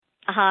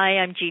Hi,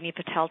 I'm Jeannie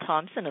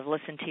Patel-Thompson of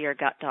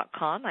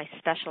ListenToYourGut.com. I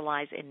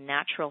specialize in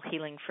natural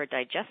healing for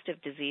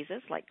digestive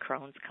diseases like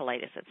Crohn's,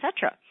 colitis,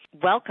 etc.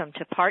 Welcome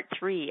to Part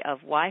 3 of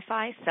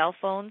Wi-Fi, cell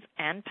phones,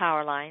 and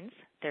power lines,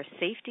 their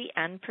safety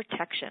and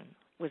protection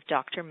with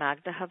Dr.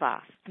 Magda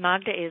Havas.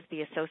 Magda is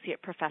the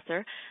Associate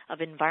Professor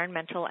of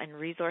Environmental and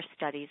Resource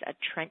Studies at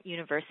Trent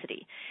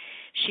University.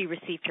 She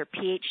received her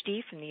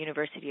PhD from the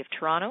University of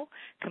Toronto,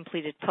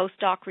 completed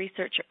postdoc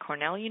research at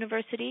Cornell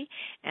University,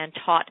 and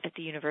taught at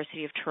the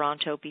University of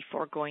Toronto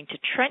before going to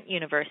Trent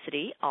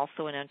University,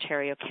 also in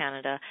Ontario,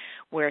 Canada,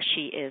 where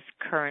she is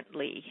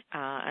currently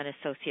an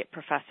Associate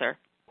Professor.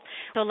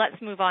 So let's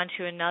move on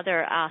to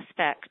another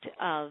aspect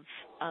of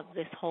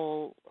this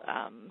whole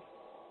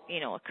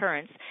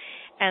occurrence.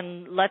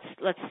 And let's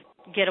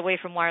get away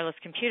from wireless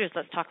computers.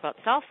 Let's talk about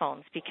cell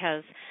phones,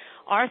 because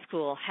our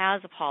school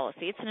has a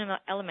policy. It's an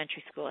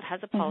elementary school. It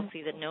has a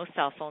policy that no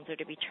cell phones are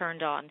to be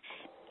turned on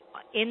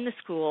in the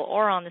school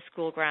or on the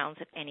school grounds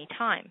at any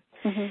time.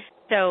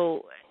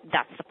 So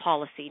that's the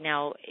policy.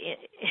 Now,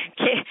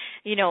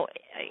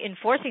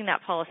 enforcing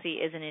that policy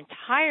is an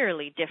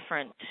entirely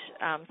different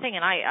thing.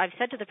 And I've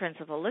said to the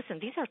principal, listen,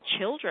 these are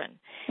children.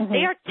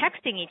 They are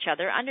texting each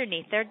other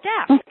underneath their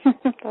desk.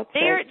 As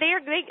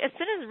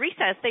soon as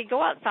recess, they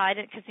go outside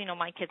because,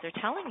 my kids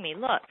are telling me,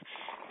 look,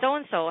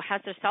 so-and-so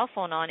has their cell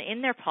phone on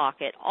in their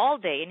pocket all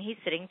day, and he's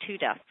sitting 2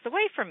 desks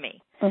away from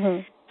me.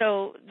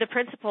 So the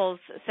principals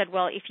said,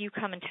 well, if you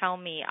come and tell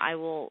me, I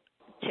will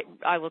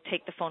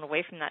take the phone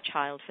away from that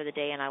child for the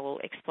day, and I will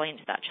explain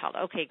to that child.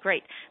 Okay,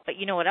 great. But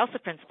you know what else the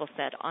principal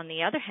said? On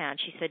the other hand,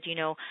 she said,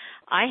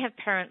 I have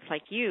parents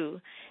like you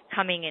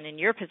coming in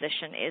your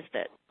position is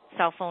that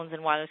cell phones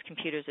and wireless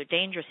computers are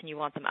dangerous and you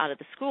want them out of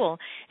the school.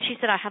 She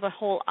said, I have a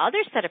whole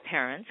other set of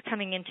parents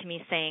coming into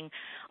me saying,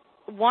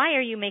 why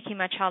are you making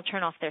my child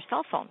turn off their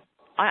cell phone?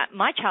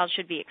 My child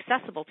should be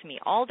accessible to me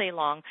all day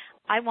long.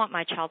 I want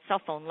my child's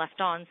cell phone left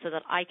on so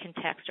that I can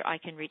text or I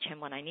can reach him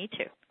when I need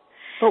to.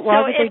 But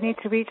why would they need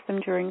to reach them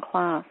during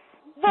class?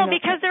 Well,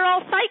 because they're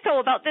all psycho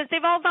about this.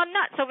 They've all gone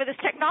nuts over this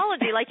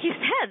technology. Like you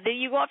said,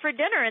 you go out for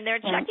dinner and they're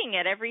checking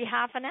it every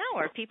half an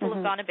hour. People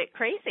have gone a bit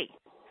crazy.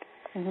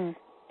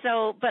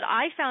 So, but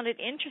I found it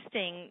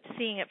interesting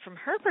seeing it from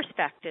her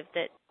perspective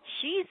that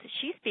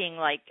she's being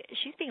like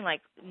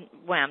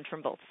whammed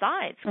from both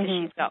sides, because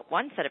she's got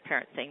one set of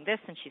parents saying this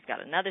and she's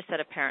got another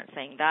set of parents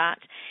saying that.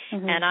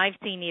 And I've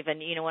seen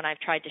even, when I've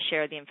tried to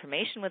share the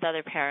information with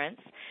other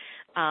parents,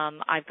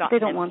 I've got they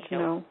don't want to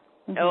know.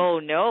 Oh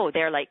no,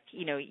 they're like,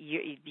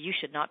 you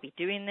should not be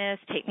doing this.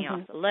 Take me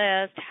off the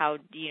list. How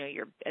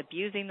you're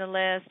abusing the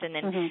list, and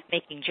then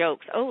making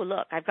jokes. Oh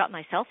look, I've got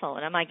my cell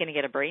phone. Am I going to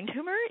get a brain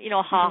tumor?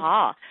 Ha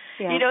ha.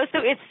 Yeah. So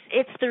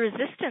it's the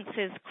resistance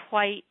is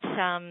quite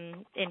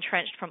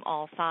entrenched from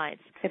all sides.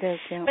 It is.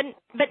 Yeah.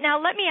 But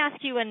now let me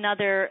ask you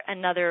another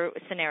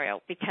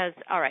scenario, because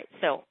all right,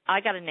 so I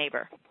got a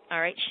neighbor. All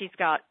right, she's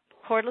got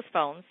cordless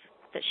phones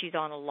that she's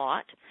on a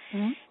lot.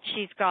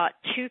 She's got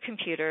 2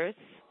 computers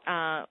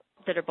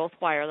that are both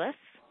wireless,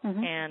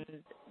 and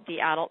the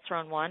adults are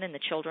on one and the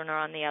children are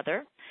on the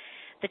other.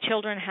 The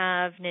children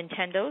have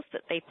Nintendos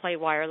that they play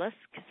wireless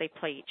because they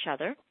play each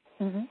other.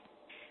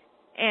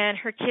 And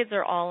her kids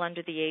are all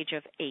under the age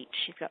of 8.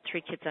 She's got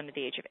 3 kids under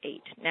the age of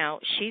 8. Now,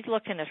 she's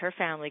looking at her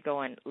family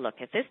going, look,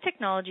 if this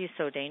technology is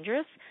so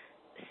dangerous,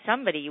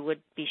 somebody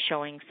would be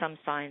showing some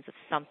signs of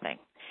something.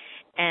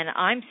 And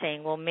I'm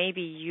saying, well,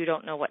 maybe you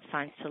don't know what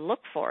signs to look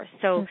for.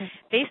 So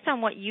based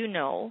on what you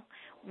know,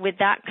 with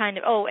that kind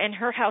of, and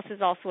her house is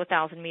also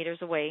 1,000 meters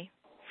away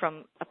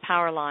from a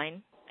power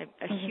line,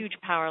 a huge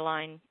power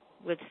line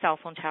with cell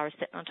phone towers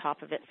sitting on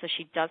top of it, so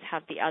she does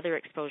have the other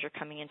exposure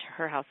coming into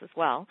her house as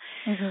well.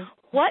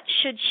 What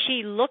should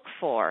she look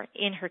for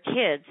in her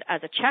kids as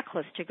a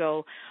checklist to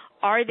go,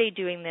 are they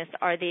doing this,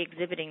 are they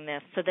exhibiting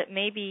this, so that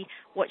maybe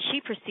what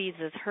she perceives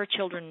as her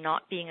children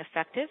not being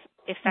affected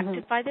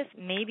by this,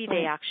 maybe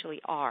they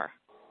actually are.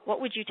 What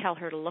would you tell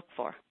her to look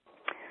for?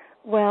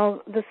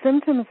 Well, the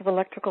symptoms of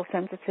electrical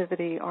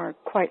sensitivity are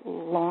quite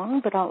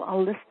long, but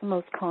I'll list the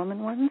most common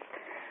ones.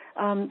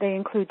 They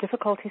include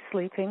difficulty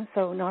sleeping,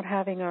 so not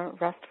having a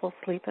restful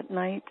sleep at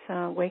night,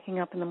 waking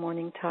up in the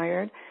morning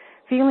tired,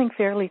 feeling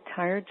fairly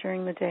tired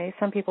during the day.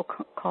 Some people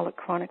call it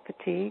chronic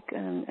fatigue,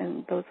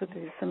 and those would be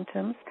the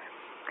symptoms.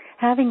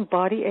 Having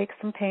body aches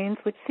and pains,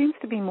 which seems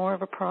to be more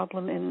of a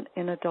problem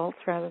in adults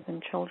rather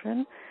than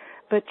children.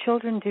 But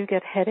children do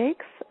get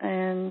headaches,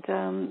 and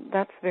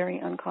that's very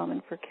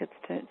uncommon for kids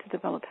to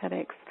develop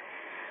headaches.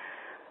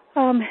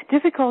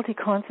 Difficulty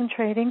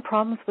concentrating,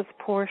 problems with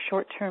poor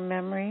short-term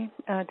memory,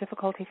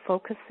 difficulty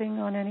focusing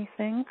on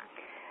anything.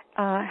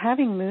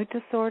 Having mood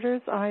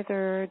disorders,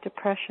 either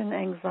depression,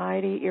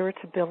 anxiety,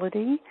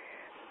 irritability.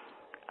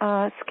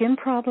 Skin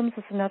problems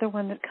is another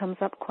one that comes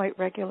up quite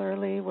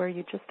regularly, where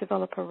you just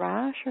develop a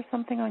rash or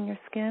something on your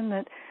skin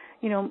that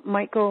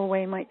might go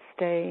away, might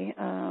stay,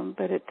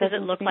 but it doesn't. Does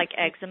it look like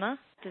eczema?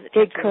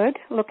 It could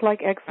look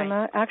like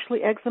eczema. Right.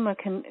 Actually, eczema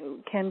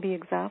can be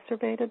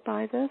exacerbated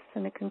by this,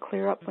 and it can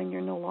clear up when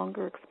you're no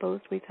longer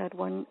exposed. We've had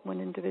one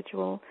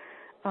individual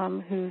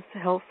whose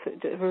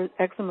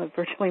eczema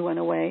virtually went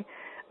away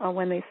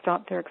when they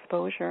stopped their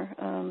exposure.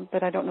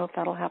 But I don't know if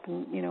that'll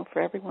happen,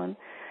 for everyone.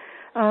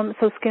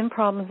 So skin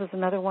problems is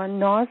another one.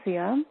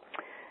 Nausea,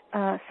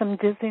 some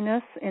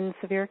dizziness, in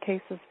severe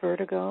cases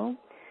vertigo.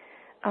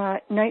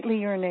 Nightly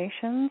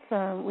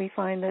urinations. We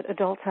find that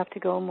adults have to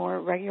go more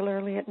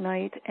regularly at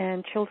night,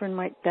 and children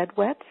might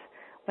bedwet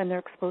when they're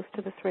exposed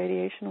to this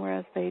radiation,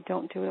 whereas they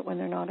don't do it when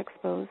they're not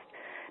exposed.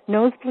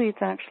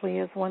 Nosebleeds actually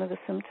is one of the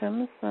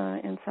symptoms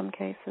in some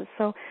cases.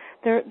 So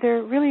there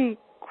are really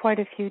quite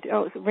a few.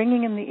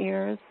 Ringing in the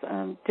ears,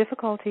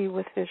 difficulty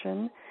with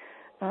vision.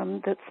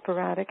 That's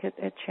sporadic.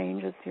 It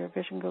changes. Your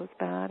vision goes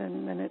bad,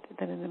 and then it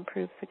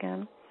improves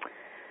again.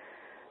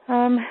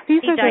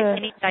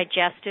 Any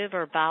digestive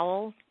or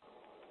bowel?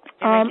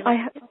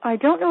 I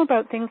don't know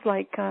about things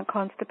like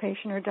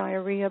constipation or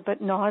diarrhea,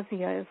 but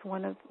nausea is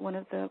one of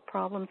the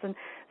problems. And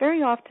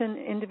very often,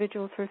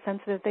 individuals who are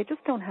sensitive, they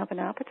just don't have an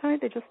appetite.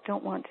 They just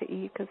don't want to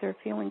eat because they're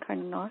feeling kind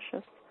of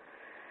nauseous.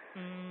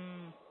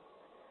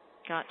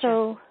 Gotcha.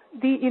 So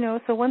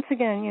so once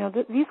again,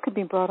 these could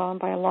be brought on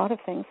by a lot of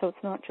things. So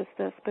it's not just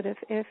this. But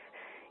if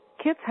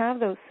kids have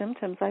those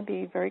symptoms, I'd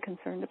be very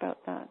concerned about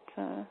that.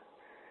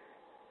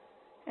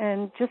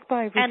 And just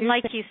by reducing... And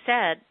like you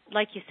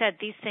said,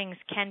 these things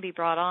can be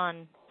brought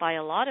on by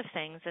a lot of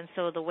things. And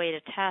so the way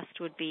to test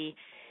would be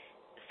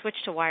switch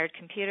to wired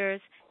computers,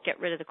 get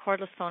rid of the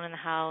cordless phone in the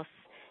house,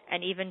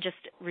 and even just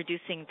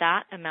reducing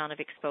that amount of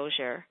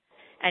exposure,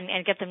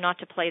 and get them not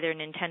to play their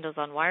Nintendos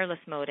on wireless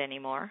mode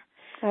anymore.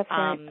 That's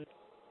right.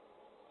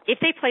 If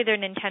they play their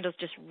Nintendos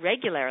just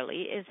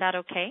regularly, is that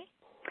okay?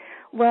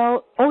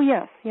 Well,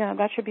 yes. Yeah,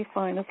 that should be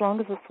fine. As long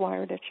as it's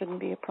wired, it shouldn't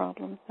be a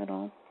problem at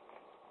all.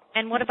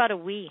 And what about a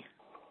Wii?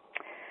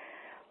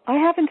 I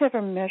haven't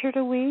ever measured a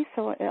Wii,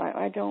 so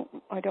I don't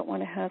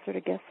want to hazard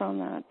a guess on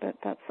that. But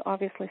that's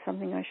obviously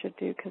something I should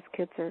do because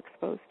kids are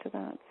exposed to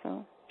that.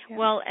 So. Yeah.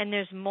 Well, and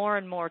there's more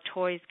and more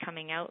toys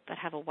coming out that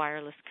have a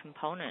wireless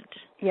component.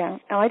 Yeah,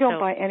 and I don't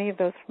buy any of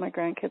those for my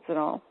grandkids at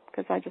all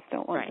because I just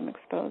don't want them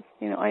exposed.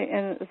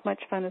 And as much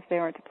fun as they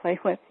are to play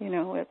with,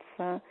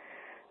 it's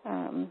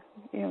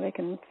they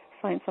can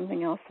find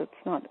something else that's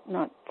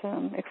not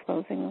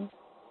exposing them.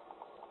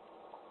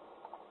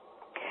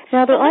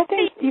 Now there are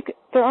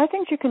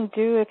things you can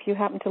do if you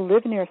happen to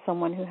live near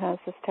someone who has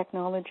this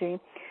technology.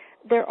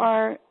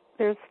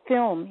 There's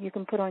film you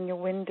can put on your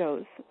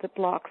windows that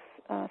blocks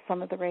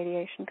some of the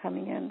radiation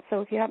coming in.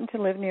 So if you happen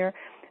to live near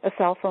a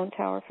cell phone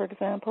tower, for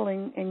example,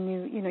 and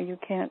you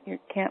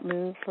can't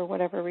move for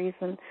whatever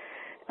reason,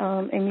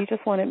 and you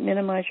just want to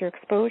minimize your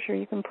exposure,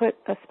 you can put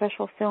a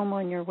special film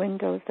on your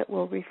windows that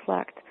will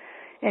reflect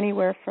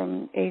anywhere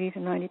from 80 to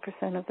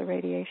 90% of the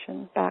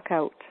radiation back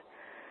out.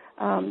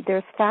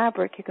 There's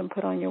fabric you can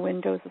put on your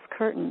windows as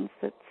curtains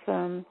that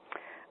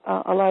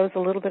allows a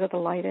little bit of the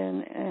light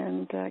in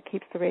and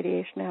keeps the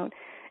radiation out.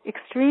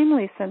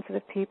 Extremely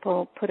sensitive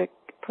people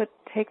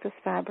take this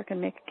fabric and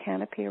make a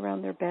canopy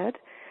around their bed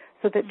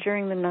so that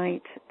during the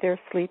night they're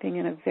sleeping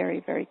in a very,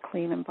 very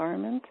clean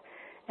environment,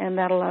 and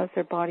that allows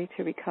their body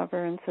to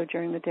recover, and so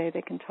during the day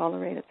they can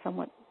tolerate it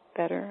somewhat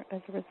better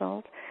as a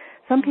result.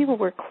 Some people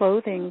wear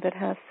clothing that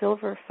has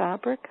silver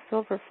fiber,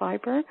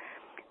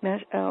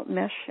 mesh,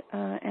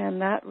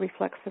 and that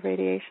reflects the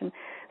radiation.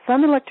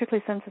 Some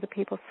electrically sensitive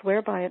people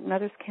swear by it, and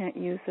others can't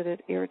use it.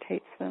 It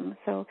irritates them.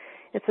 So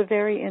it's a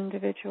very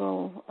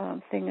individual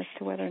thing as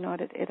to whether or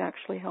not it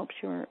actually helps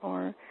you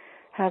or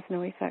has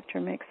no effect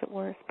or makes it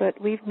worse. But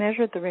we've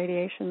measured the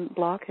radiation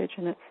blockage,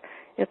 and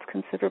it's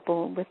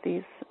considerable with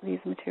these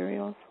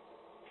materials.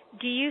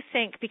 Do you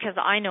think, because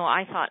I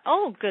thought,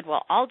 oh, good,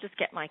 well, I'll just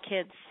get my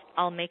kids,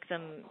 I'll make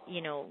them,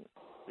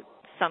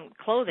 some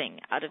clothing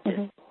out of this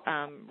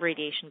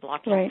radiation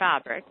blocking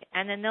fabric,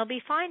 and then they'll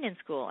be fine in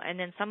school. And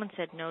then someone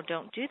said, no,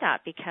 don't do that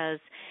because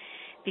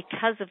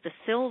of the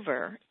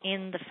silver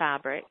in the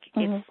fabric,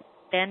 it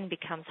then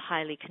becomes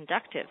highly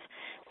conductive.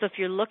 So if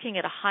you're looking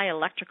at a high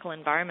electrical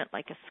environment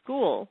like a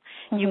school,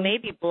 you may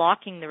be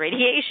blocking the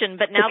radiation,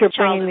 but now the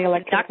child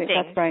is conducting.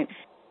 That's right.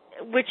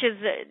 Which is,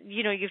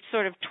 you've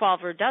sort of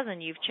 12 or a dozen,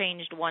 you've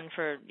changed one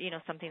for,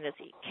 something that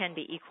can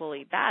be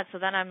equally bad. So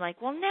then I'm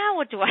like, well, now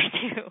what do I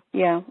do?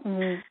 Yeah.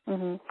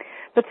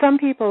 But some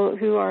people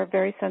who are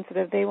very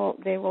sensitive, they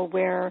will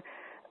wear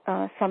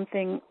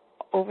something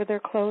over their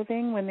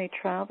clothing when they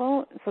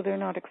travel, so they're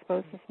not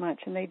exposed as much,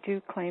 and they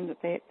do claim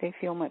that they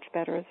feel much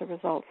better as a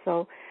result.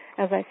 So,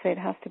 as I say, it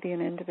has to be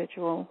an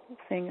individual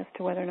thing as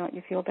to whether or not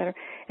you feel better.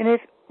 And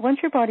once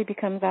your body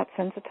becomes that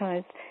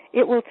sensitized,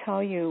 it will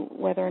tell you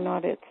whether or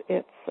not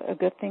it's a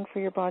good thing for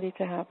your body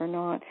to have or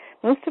not.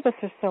 Most of us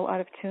are so out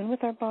of tune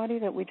with our body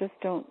that we just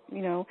don't,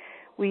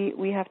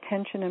 we have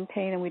tension and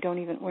pain, and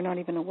we're not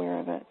even aware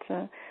of it.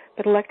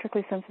 But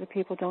electrically sensitive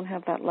people don't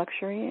have that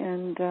luxury,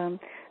 and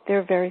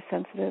they're very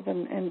sensitive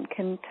and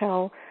can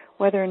tell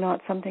whether or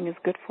not something is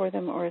good for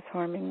them or is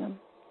harming them.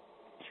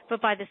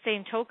 But by the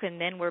same token,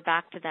 then we're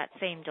back to that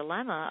same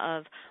dilemma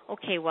of,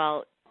 okay,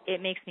 well,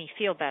 it makes me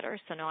feel better,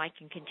 so now I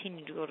can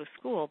continue to go to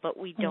school, but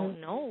we don't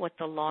know what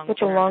the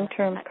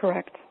long-term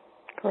correct.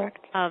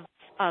 of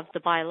of the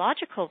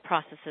biological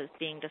processes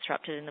being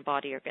disrupted in the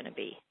body are going to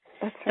be.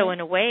 That's right. So in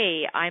a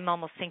way, I'm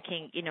almost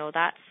thinking,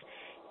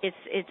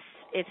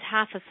 it's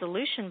half a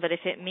solution, but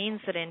if it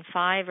means that in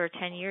 5 or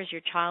 10 years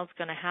your child's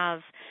going to have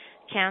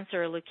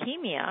cancer or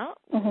leukemia,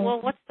 well,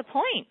 what's the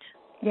point?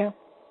 Yeah.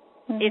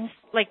 It's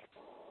like,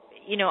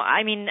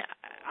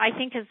 I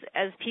think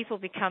as people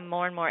become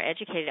more and more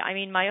educated,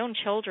 my own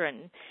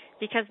children,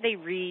 because they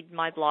read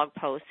my blog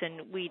posts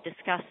and we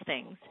discuss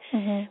things,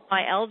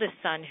 my eldest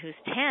son, who's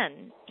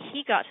 10,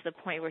 he got to the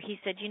point where he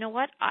said, you know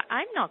what,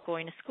 I'm not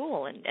going to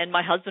school. And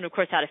my husband, of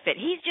course, had a fit.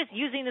 He's just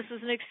using this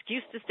as an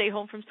excuse to stay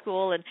home from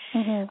school. And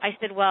I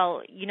said,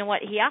 well, you know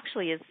what, he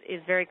actually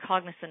is very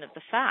cognizant of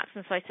the facts.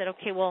 And so I said,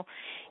 okay, well,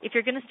 if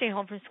you're going to stay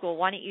home from school,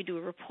 why don't you do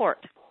a report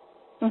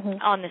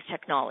on this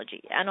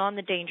technology and on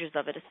the dangers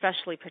of it,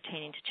 especially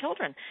pertaining to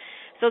children.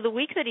 So the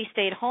week that he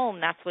stayed home,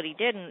 that's what he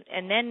did.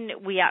 And then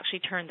we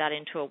actually turned that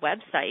into a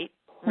website,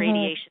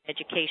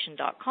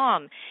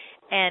 radiationeducation.com.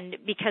 And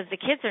because the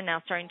kids are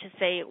now starting to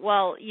say,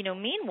 well,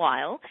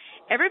 meanwhile,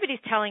 everybody's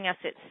telling us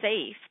it's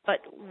safe, but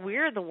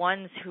we're the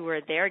ones who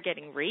are there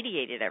getting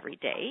radiated every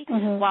day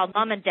while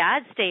mom and dad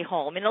stay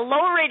home in a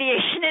low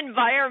radiation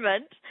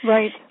environment.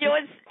 Right.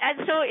 And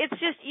so it's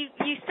just,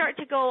 you start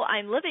to go,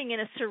 I'm living in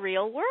a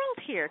surreal world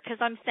here because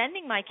I'm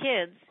sending my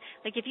kids.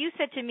 Like if you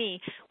said to me,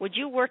 would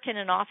you work in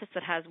an office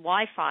that has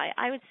Wi-Fi?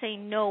 I would say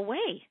no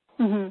way.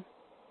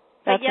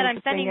 But yet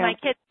I'm sending my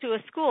kids to a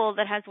school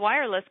that has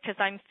wireless because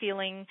I'm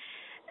feeling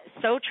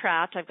so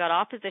trapped. I've got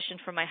opposition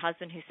from my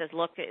husband who says,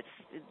 look, it's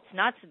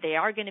nuts. They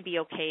are going to be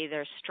okay.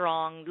 They're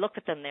strong. Look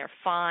at them. They're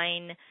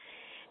fine.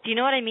 Do you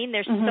know what I mean?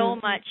 There's so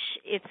much.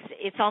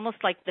 It's almost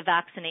like the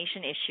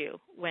vaccination issue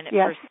when it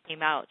first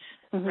came out,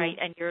 right?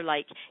 And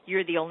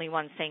you're the only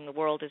one saying the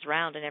world is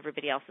round and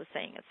everybody else is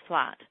saying it's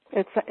flat.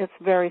 It's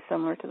very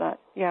similar to that,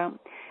 yeah.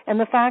 And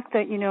the fact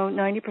that,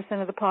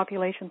 90% of the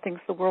population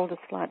thinks the world is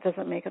flat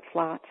doesn't make it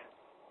flat.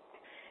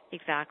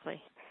 Exactly.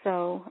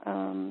 So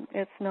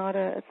it's not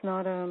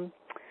a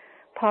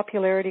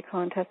popularity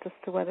contest as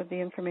to whether the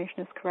information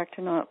is correct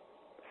or not.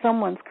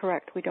 Someone's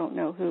correct. We don't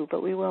know who,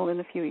 but we will in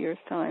a few years'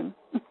 time.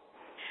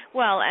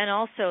 Well, and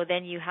also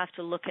then you have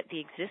to look at the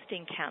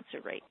existing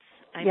cancer rates.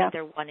 I mean,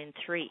 they're 1 in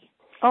 3.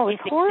 Oh,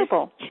 it's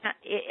horrible.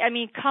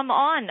 Come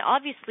on.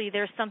 Obviously,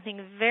 there's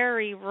something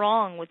very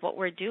wrong with what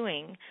we're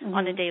doing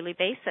on a daily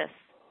basis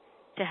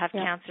to have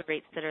cancer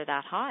rates that are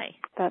that high.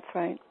 That's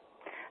right.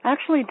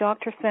 Actually,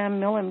 Dr. Sam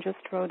Millam just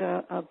wrote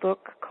a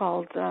book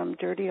called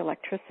Dirty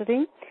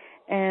Electricity,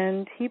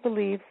 and he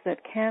believes that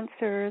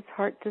cancers,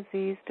 heart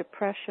disease,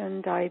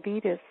 depression,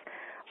 diabetes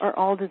are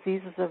all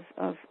diseases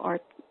of our,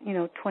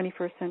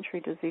 21st century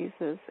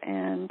diseases,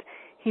 and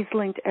he's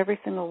linked every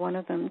single one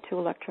of them to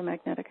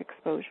electromagnetic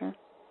exposure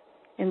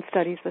in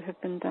studies that have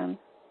been done.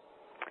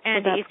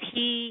 And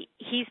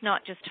he's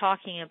not just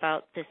talking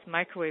about this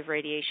microwave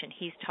radiation,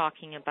 he's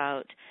talking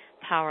about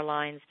power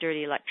lines,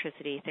 dirty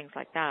electricity, things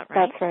like that,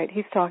 right? That's right.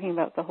 He's talking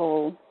about the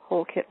whole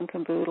kit and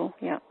caboodle,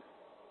 yeah.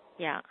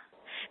 Yeah.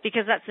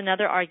 Because that's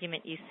another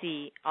argument you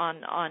see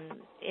on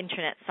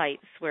internet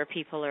sites where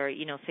people are,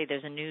 say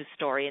there's a news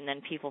story and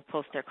then people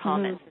post their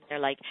comments and they're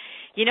like,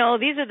 these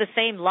are the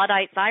same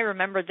Luddites. I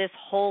remember this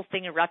whole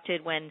thing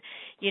erupted when,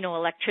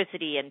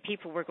 electricity and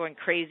people were going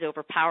crazy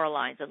over power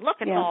lines. And look,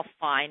 it's all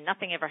fine.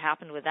 Nothing ever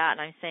happened with that.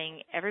 And I'm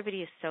saying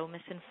everybody is so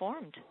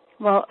misinformed.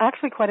 Well,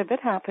 actually quite a bit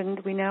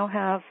happened. We now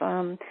have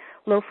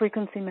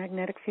low-frequency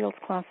magnetic fields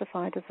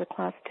classified as a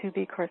Class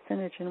 2B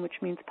carcinogen, which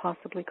means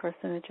possibly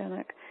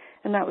carcinogenic.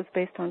 And that was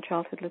based on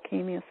childhood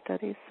leukemia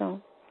studies.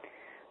 So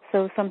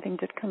something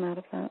did come out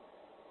of that.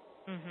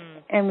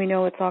 And we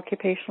know it's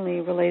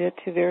occupationally related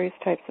to various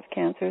types of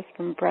cancers,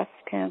 from breast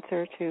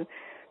cancer to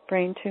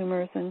brain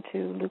tumors and to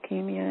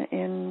leukemia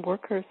in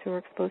workers who are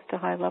exposed to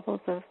high levels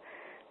of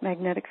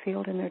magnetic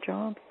field in their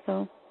jobs.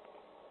 So.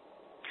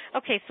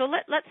 Okay, so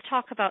let's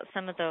talk about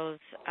some of those,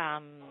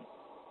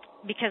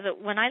 because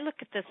when I look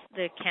at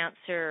the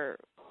cancer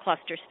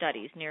cluster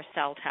studies near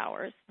cell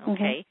towers,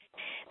 okay,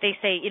 they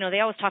say, they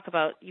always talk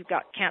about you've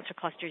got cancer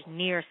clusters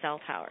near cell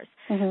towers,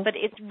 but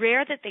it's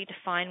rare that they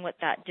define what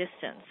that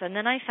distance. And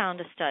then I found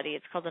a study,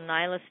 it's called the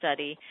NILA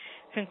study,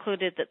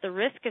 concluded that the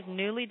risk of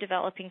newly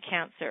developing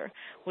cancer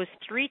was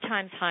 3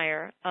 times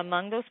higher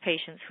among those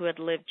patients who had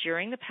lived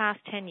during the past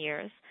 10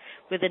 years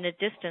within a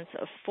distance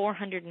of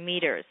 400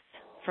 meters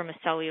from a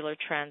cellular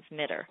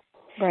transmitter,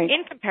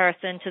 in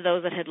comparison to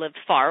those that had lived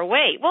far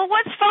away. Well,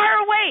 what's far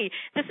away?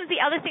 This is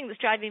the other thing that's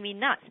driving me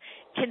nuts.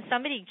 Can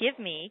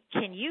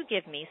you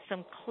give me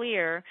some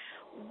clear,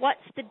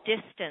 what's the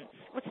distance,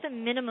 what's the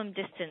minimum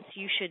distance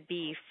you should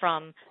be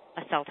from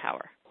a cell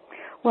tower?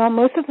 Well,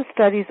 most of the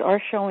studies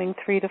are showing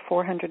 300 to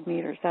 400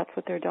 meters. That's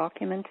what they're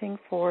documenting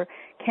for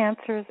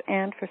cancers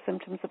and for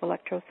symptoms of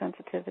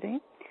electrosensitivity.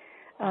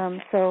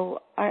 So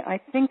I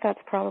think that's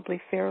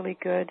probably fairly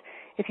good.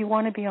 If you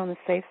want to be on the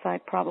safe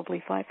side,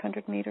 probably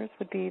 500 meters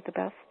would be the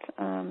best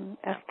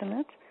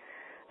estimate.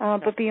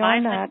 But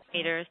beyond that,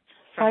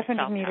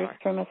 500 meters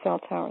from a cell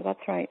tower, that's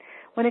right.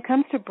 When it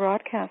comes to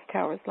broadcast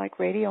towers like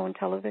radio and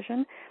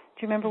television,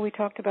 Do you remember we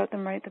talked about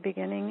them right at the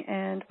beginning?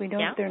 And we know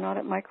that they're not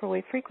at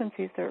microwave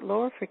frequencies, they're at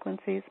lower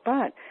frequencies,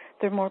 but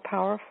they're more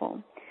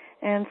powerful.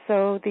 And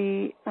so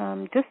the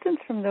distance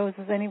from those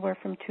is anywhere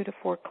from 2 to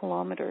 4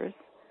 kilometers.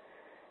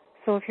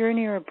 So if you're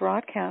near a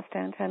broadcast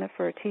antenna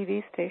for a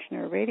TV station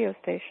or a radio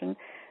station,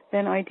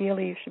 then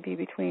ideally you should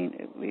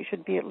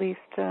be at least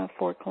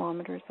 4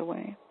 kilometers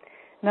away.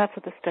 And that's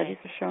what the studies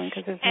are showing,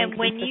 because there's no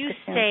when you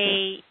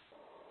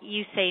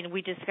say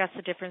we discussed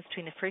the difference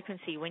between the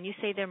frequency, when you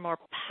say they're more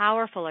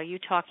powerful, are you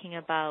talking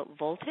about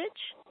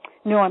voltage?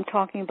 No, I'm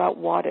talking about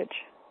wattage.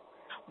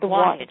 The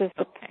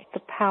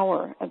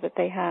power that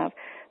they have.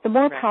 The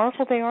more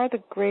powerful they are,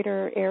 the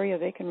greater area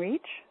they can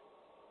reach.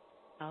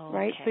 Oh,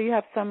 right? Okay. So you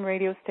have some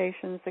radio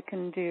stations that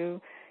can do,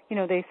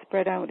 they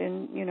spread out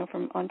in,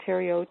 from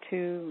Ontario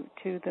to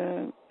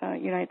the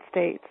United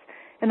States.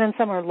 And then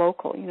some are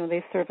local,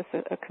 they service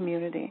a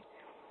community.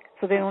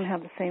 So they don't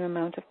have the same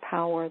amount of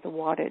power, the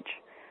wattage,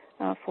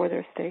 for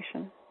their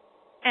station.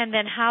 And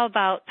then how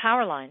about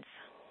power lines?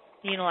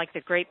 Like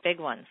the great big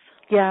ones.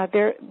 Yeah,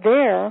 there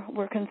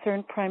we're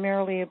concerned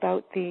primarily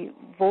about the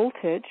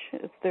voltage.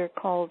 They're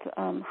called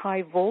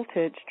high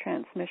voltage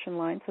transmission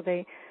lines. So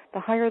the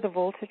higher the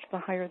voltage, the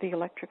higher the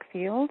electric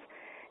field.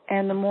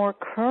 And the more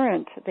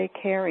current they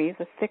carry,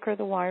 the thicker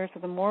the wires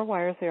or the more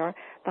wires there are,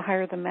 the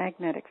higher the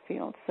magnetic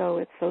field. So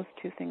it's those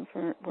two things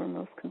we're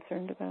most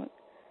concerned about.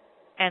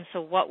 And so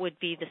what would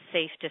be the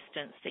safe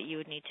distance that you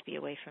would need to be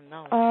away from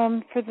those?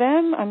 For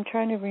them, I'm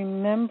trying to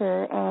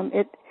remember.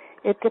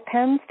 It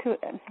depends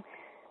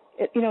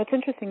it's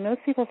interesting.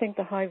 Most people think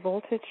the high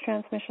voltage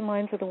transmission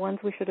lines are the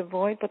ones we should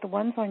avoid, but the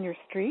ones on your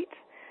street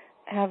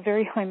have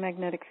very high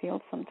magnetic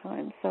fields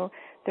sometimes. So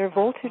their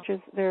voltage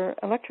their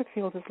electric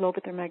field is low,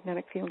 but their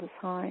magnetic field is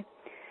high.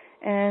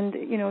 And,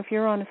 if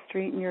you're on a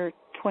street and you're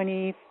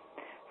 20,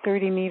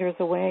 30 meters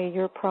away,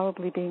 you're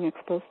probably being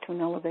exposed to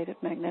an elevated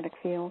magnetic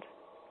field.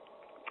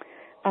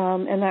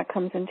 And that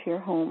comes into your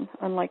home,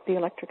 unlike the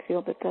electric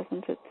field that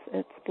doesn't.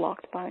 It's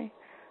blocked by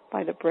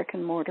the brick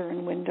and mortar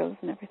and windows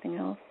and everything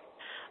else.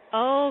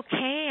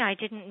 Okay, I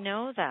didn't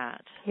know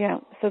that. Yeah,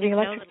 so the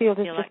electric field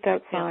is just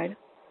outside,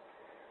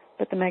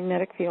 but the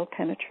magnetic field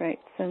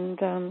penetrates.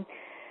 And I'm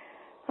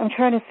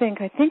trying to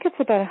think. I think it's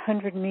about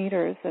 100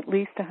 meters, at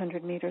least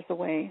 100 meters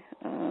away.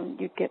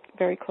 You'd get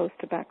very close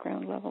to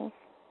background levels.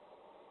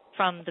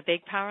 From the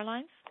big power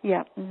lines?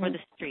 Yeah. Or the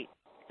street?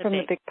 From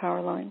the big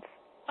power lines.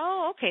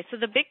 Oh, okay. So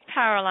the big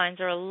power lines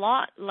are a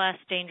lot less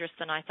dangerous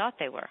than I thought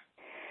they were.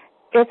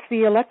 It's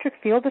the electric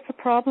field that's a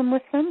problem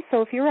with them.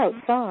 So if you're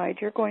outside,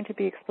 you're going to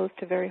be exposed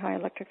to very high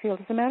electric field.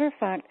 As a matter of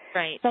fact,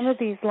 some of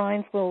these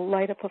lines will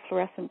light up a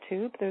fluorescent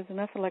tube. There's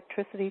enough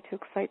electricity to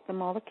excite the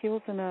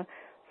molecules in a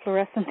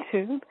fluorescent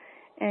tube,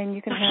 and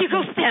you can have... You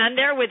go stand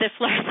there with a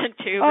fluorescent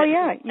tube. Oh,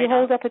 yeah. You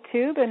hold up a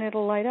tube, and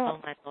it'll light up.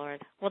 Oh, my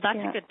Lord. Well, that's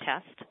a good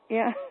test.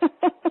 Yeah.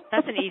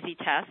 That's an easy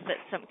test.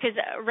 Because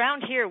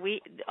around here,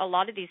 a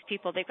lot of these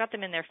people, they've got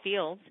them in their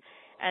fields,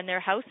 and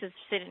their house is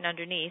sitting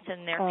underneath,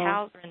 and their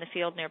cows are in the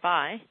field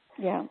nearby.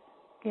 Yeah.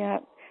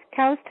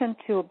 Cows tend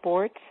to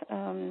abort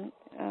when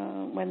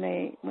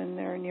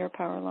they're near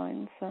power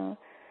lines,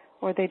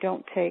 or they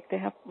don't take. They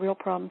have real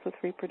problems with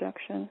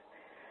reproduction.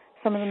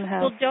 Some of them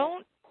have. Well,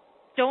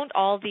 don't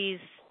all these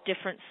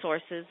different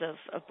sources of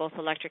both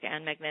electric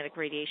and magnetic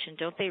radiation,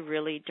 don't they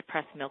really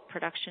depress milk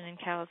production in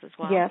cows as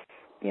well?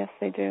 Yes,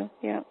 they do.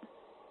 Yeah.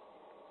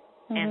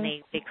 And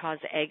they cause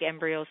egg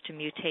embryos to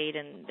mutate,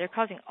 and they're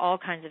causing all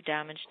kinds of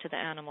damage to the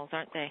animals,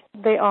 aren't they?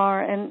 They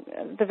are, and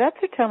the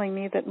vets are telling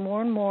me that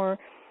more and more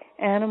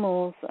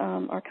animals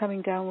are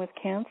coming down with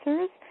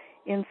cancers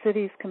in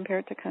cities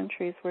compared to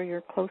countries where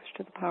you're closer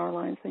to the power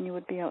lines than you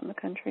would be out in the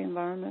country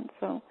environment.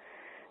 So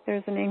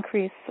there's an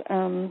increased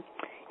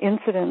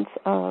incidence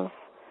of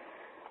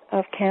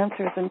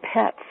cancers in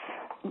pets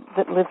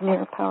that live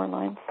near power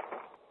lines.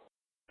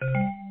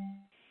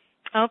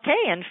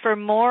 Okay, and for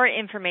more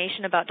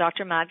information about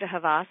Dr. Magda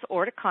Havas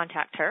or to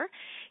contact her,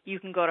 you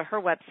can go to her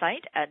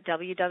website at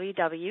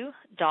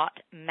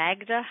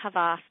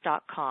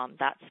www.magdahavas.com.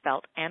 That's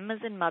spelled M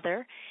as in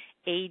mother,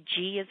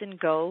 A-G as in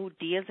go,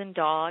 D as in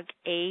dog,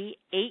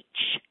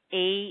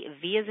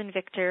 A-H-A-V as in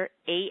Victor,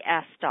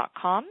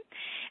 A-S.com.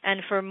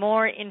 And for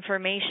more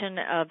information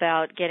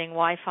about getting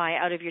Wi-Fi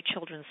out of your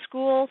children's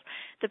schools,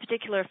 the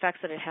particular effects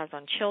that it has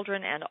on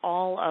children, and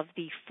all of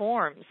the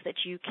forms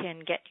that you can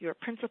get your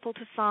principal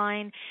to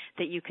sign,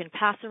 that you can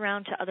pass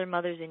around to other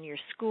mothers in your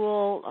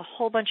school, a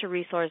whole bunch of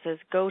resources,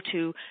 go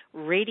to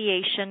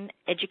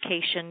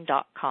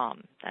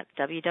radiationeducation.com. That's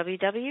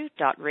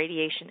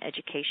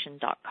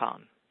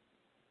www.radiationeducation.com.